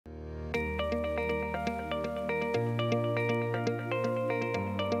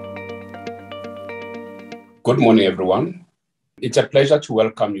Good morning, everyone. It's a pleasure to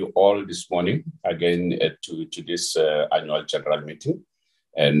welcome you all this morning again to this annual general meeting.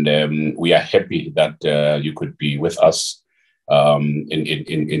 And we are happy that you could be with us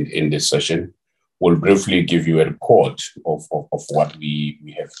in this session. We'll briefly give you a report of what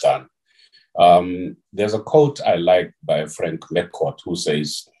we have done. There's a quote I like by Frank McCourt who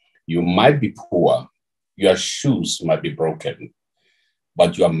says, "You might be poor, your shoes might be broken,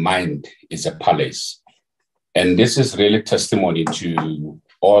 but your mind is a palace." And this is really testimony to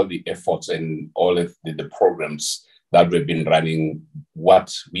all the efforts and all of the programs that we've been running,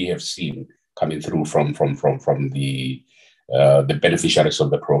 what we have seen coming through from the beneficiaries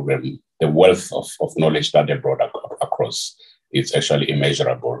of the program. The wealth of knowledge that they brought across, it's actually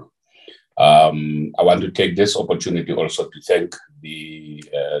immeasurable. I want to take this opportunity also to thank the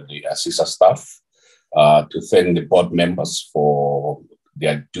ASISA staff, to thank the board members for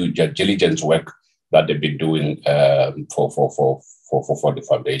their diligent work that they've been doing for the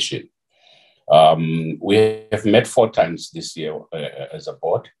foundation. We have met 4 times this year as a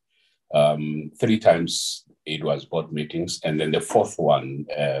board. 3 times it was board meetings, and then the 4th one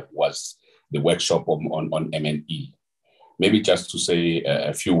was the workshop on M&E. Maybe just to say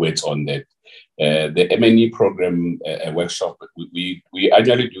a few words on that. The M&E program workshop, we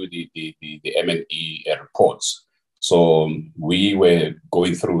annually do the M&E reports. So we were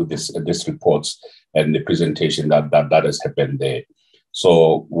going through this reports and the presentation that has happened there.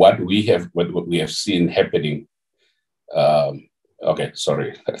 So what we have seen happening. Okay,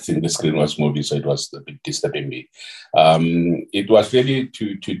 sorry, I think the screen was moving, so it was a bit disturbing me. It was really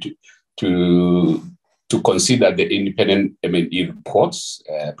to consider the independent M&E reports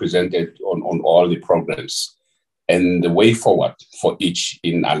presented on all the programs and the way forward for each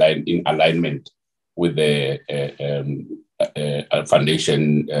in alignment with the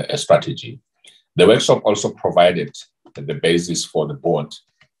foundation strategy. The workshop also provided the basis for the board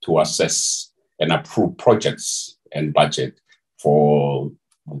to assess and approve projects and budget for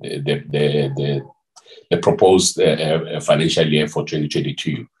the proposed financial year for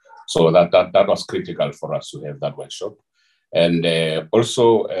 2022. So that was critical for us to have that workshop. And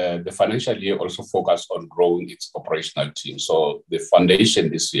also the financial year also focused on growing its operational team. So the foundation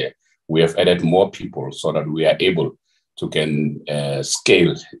this year, we have added more people so that we are able to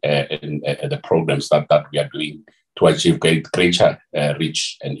scale the programs that we are doing to achieve greater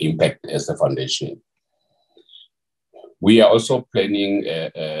reach and impact as the foundation. We are also planning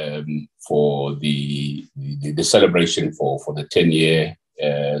for the celebration for the 10-year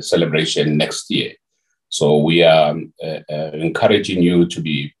celebration next year. So we are encouraging you to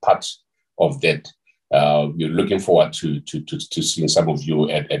be part of that. We're looking forward to seeing some of you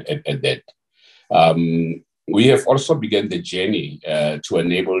at that. We have also begun the journey to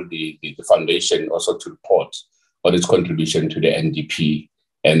enable the foundation also to report on its contribution to the NDP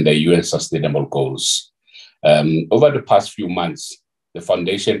and the UN Sustainable Goals. Over the past few months, the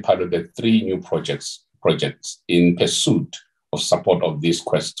foundation piloted 3 new projects in pursuit of support of this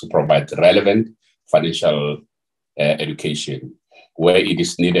quest to provide relevant financial education where it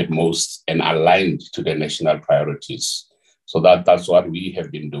is needed most and aligned to the national priorities. So that's what we have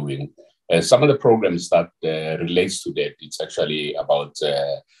been doing. Some of the programs that relates to that, it's actually about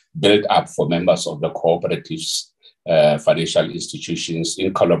build up for members of the cooperatives, financial institutions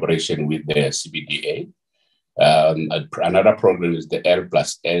in collaboration with the CBDA. Another program is the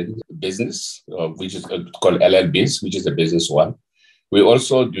L+N business, which is called LLBs, which is the business one. We're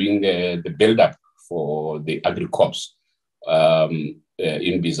also doing the build up for the agri-corps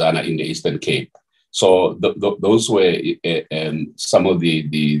in Bizana in the Eastern Cape. So those were some of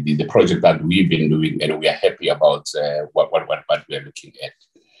the project that we've been doing, and we are happy about what we are looking at.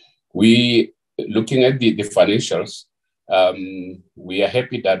 We looking at the financials. We are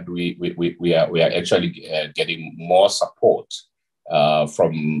happy that we are actually getting more support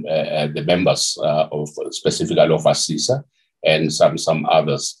from the members of specifically of ASISA and some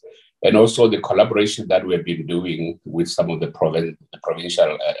others. And also the collaboration that we've been doing with some of the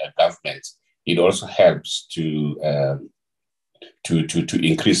provincial governments, it also helps to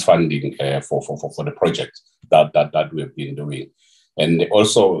increase funding for the project that we've been doing, and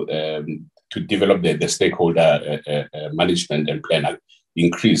also to develop the stakeholder management and plan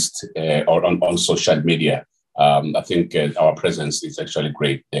increased on social media. I think our presence is actually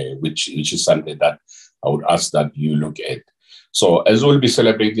great there, which is something that I would ask that you look at. So as we'll be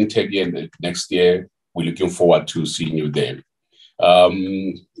celebrating 10 years next year, we're looking forward to seeing you there.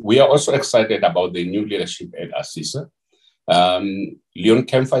 We are also excited about the new leadership at ASISA. Leon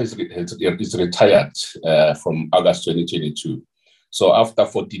Kempfer is retired from August 2022. So after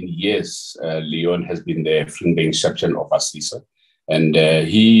 14 years, Leon has been there from the inception of ASISA. And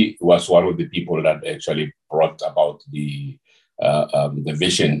he was one of the people that actually brought about the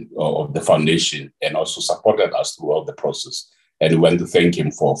vision of the foundation and also supported us throughout the process. And we want to thank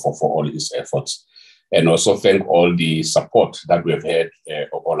him for all his efforts. And also thank all the support that we've had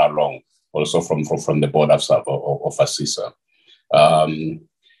all along, also from the board of ASISA.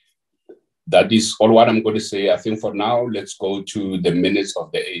 That is all what I'm going to say. I think for now, let's go to the minutes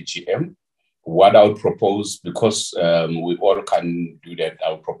of the AGM. What I would propose, because we all can do that,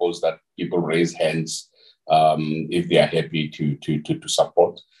 I would propose that people raise hands if they are happy to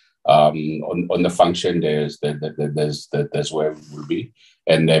support. On the function, there's where we will be,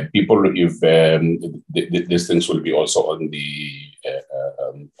 and people, if these things will be also on the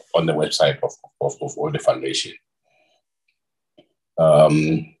website of all the foundation.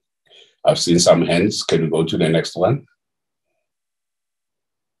 I've seen some hands. Can we go to the next one?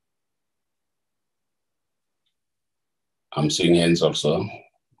 I'm seeing hands also.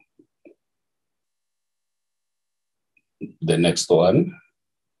 The next one.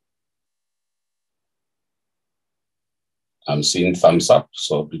 I'm seeing thumbs up,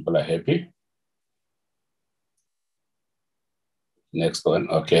 so people are happy. Next one,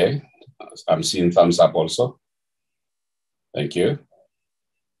 okay. I'm seeing thumbs up also. Thank you.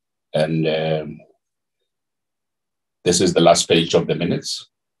 And this is the last page of the minutes.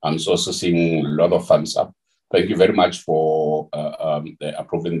 I'm also seeing a lot of thumbs up. Thank you very much for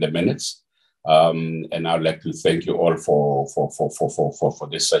approving the minutes. And I'd like to thank you all for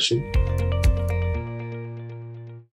this session.